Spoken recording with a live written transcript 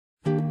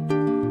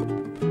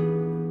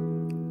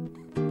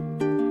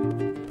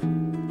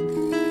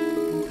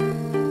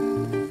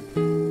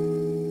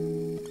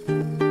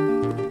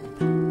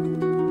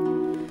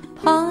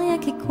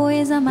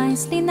coisa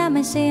mais linda,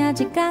 mas cheia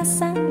de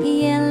graça.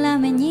 E ela,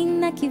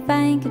 menina que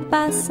vai e que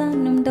passa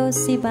num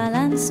doce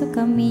balanço,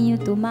 caminho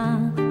do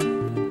mar.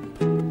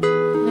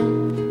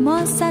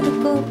 Moça do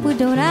corpo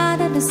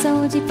dourado, do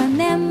sol de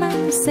Ipanema,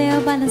 o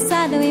céu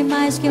balançado é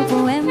mais que um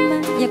poema.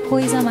 E a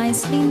coisa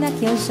mais linda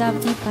que eu já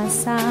vi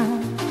passar.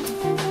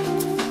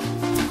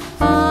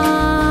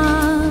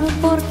 Ah,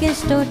 porque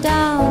estou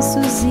tão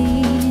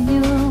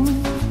sozinho.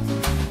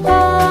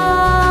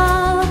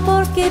 Ah,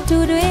 porque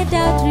tudo é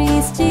tão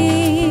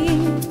triste.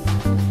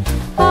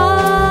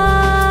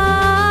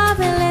 Ah, a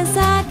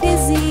beleza que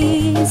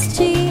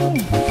existe,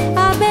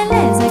 a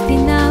beleza que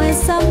não é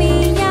só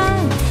minha,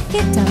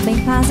 que também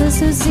passa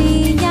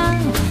sozinha.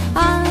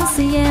 Ah,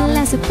 se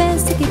ela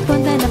soubesse que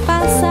quando ela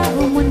passa,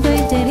 o mundo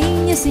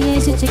inteirinho se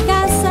enche de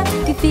graça,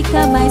 que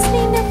fica mais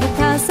linda por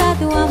causa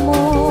do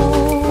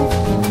amor.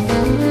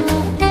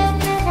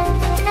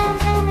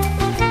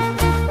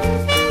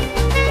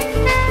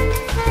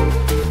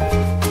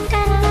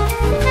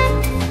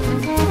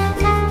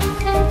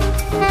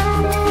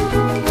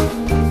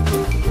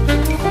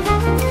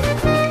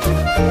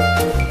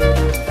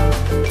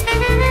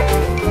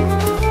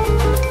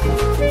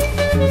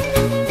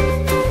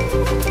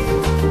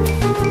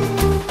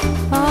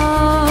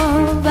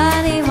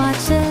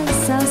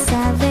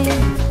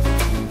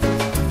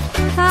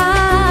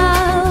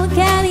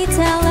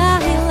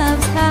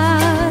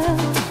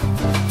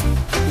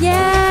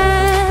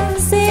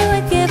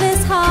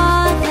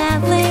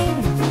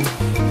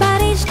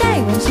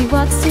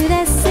 Walks to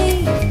the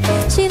sea,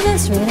 she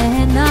looks straight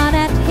ahead, not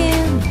at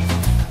him.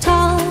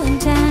 Tall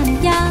and tan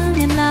and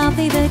young and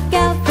lovely, the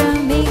girl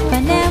from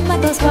Ipanema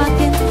goes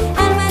walking,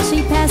 and when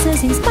she passes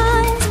he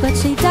smiles, but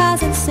she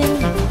doesn't see.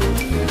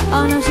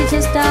 Oh no, she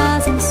just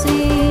doesn't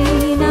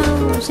see. No,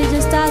 she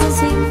just doesn't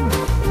see.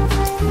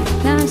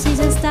 No, she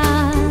just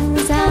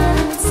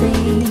doesn't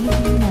see. No,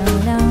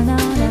 no, no,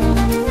 no.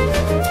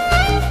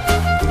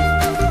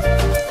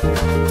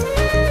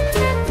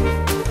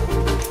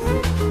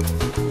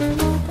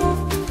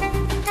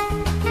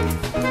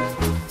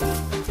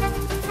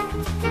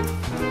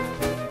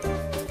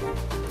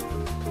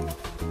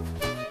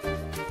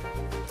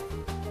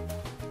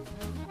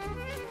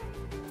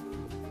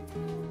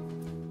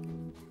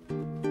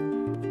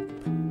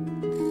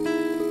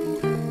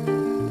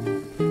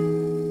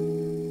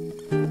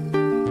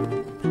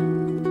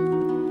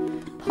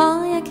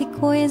 Olha que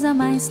coisa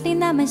mais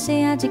linda, mas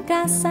cheia de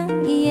graça.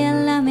 E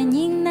ela,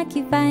 menina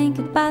que vai e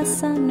que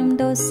passa num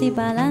doce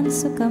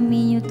balanço,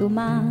 caminho do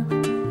mar.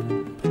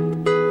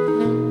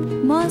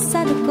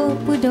 Moça do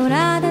corpo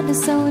dourado, do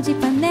sol de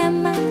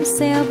Ipanema, o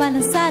céu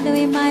balançado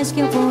é mais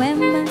que um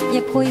poema. E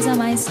a coisa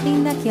mais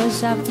linda que eu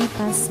já vi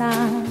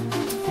passar.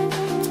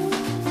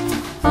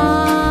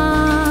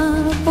 Ah,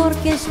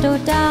 porque estou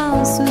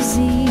tão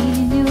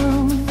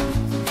sozinho.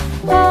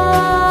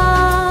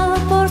 Ah,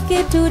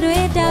 porque tudo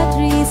é tão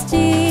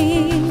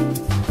triste.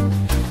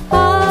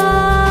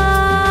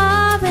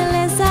 Ah, a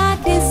beleza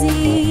que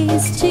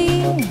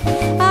existe,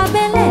 a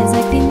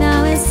beleza que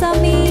não é só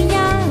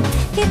minha,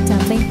 que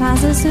também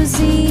passa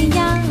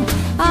sozinha.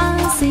 Ah,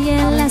 se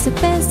ela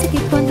soubesse que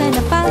quando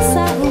ela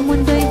passa, o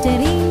mundo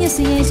inteirinho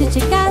se enche de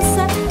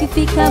graça, que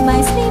fica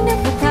mais linda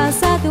por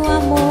causa do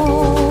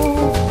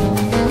amor.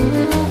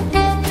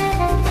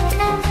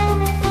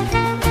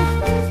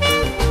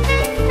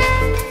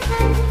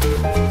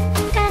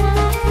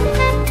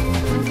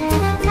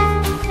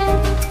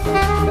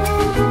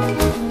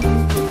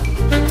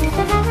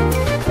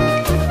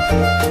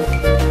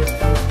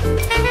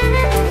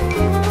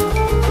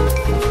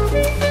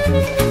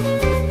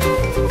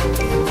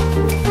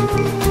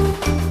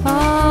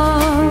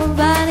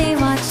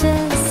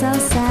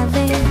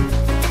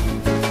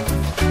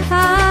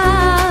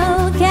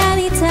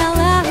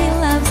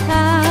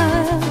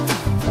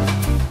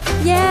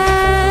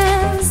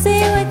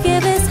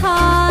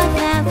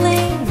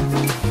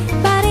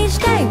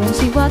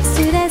 Walks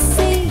to the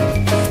sea,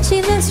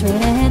 she looks straight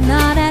ahead,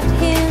 not at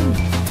him.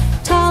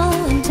 Tall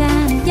and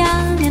tan and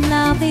young and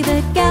lovely,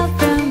 the girl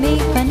from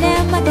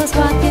Ipanema goes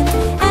walking,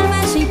 and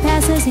when she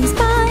passes he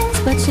smiles,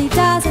 but she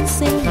doesn't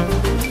see.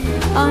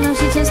 Oh no,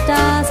 she just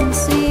doesn't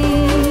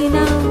see.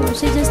 No,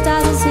 she just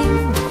doesn't see.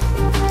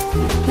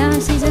 No,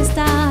 she just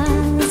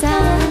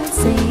doesn't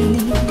see.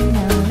 No,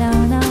 no,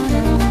 no, no.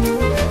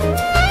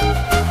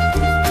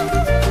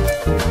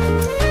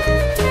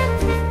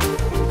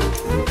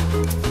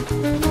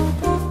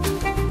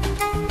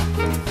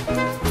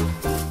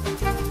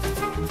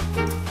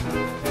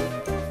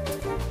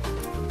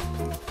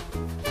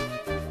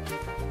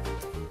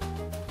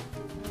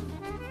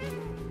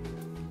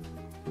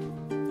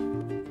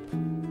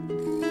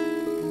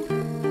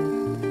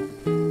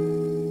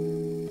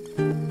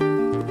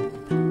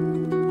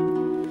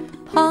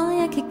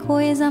 Olha que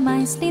coisa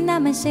mais linda,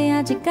 mas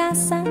cheia de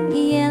graça.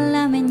 E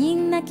ela,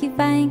 menina que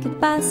vai e que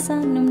passa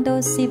num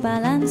doce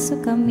balanço,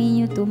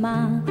 caminho do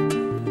mar.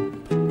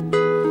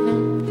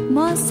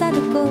 Moça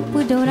do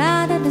corpo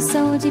dourado, do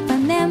sol de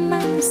Ipanema,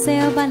 o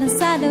céu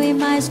balançado é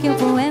mais que um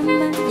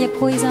poema. E a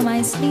coisa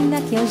mais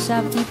linda que eu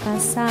já vi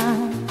passar.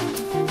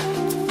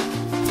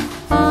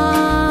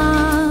 Ah,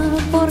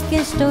 que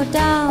estou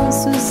tão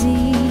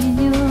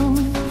sozinho.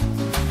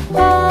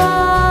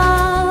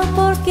 Oh,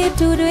 porque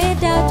tudo é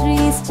tão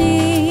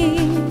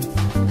triste.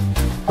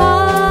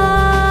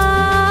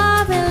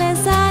 Oh,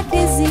 beleza que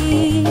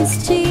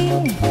existe,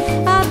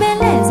 a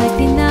beleza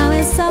que não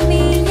é só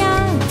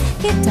minha,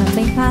 que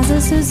também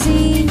passa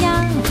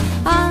sozinha.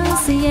 Ah,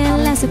 se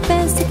ela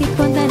soubesse que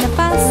quando ela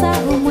passa,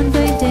 o mundo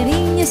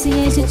inteirinho se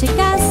enche de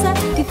graça,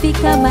 que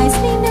fica mais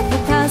linda por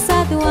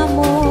causa do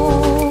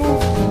amor.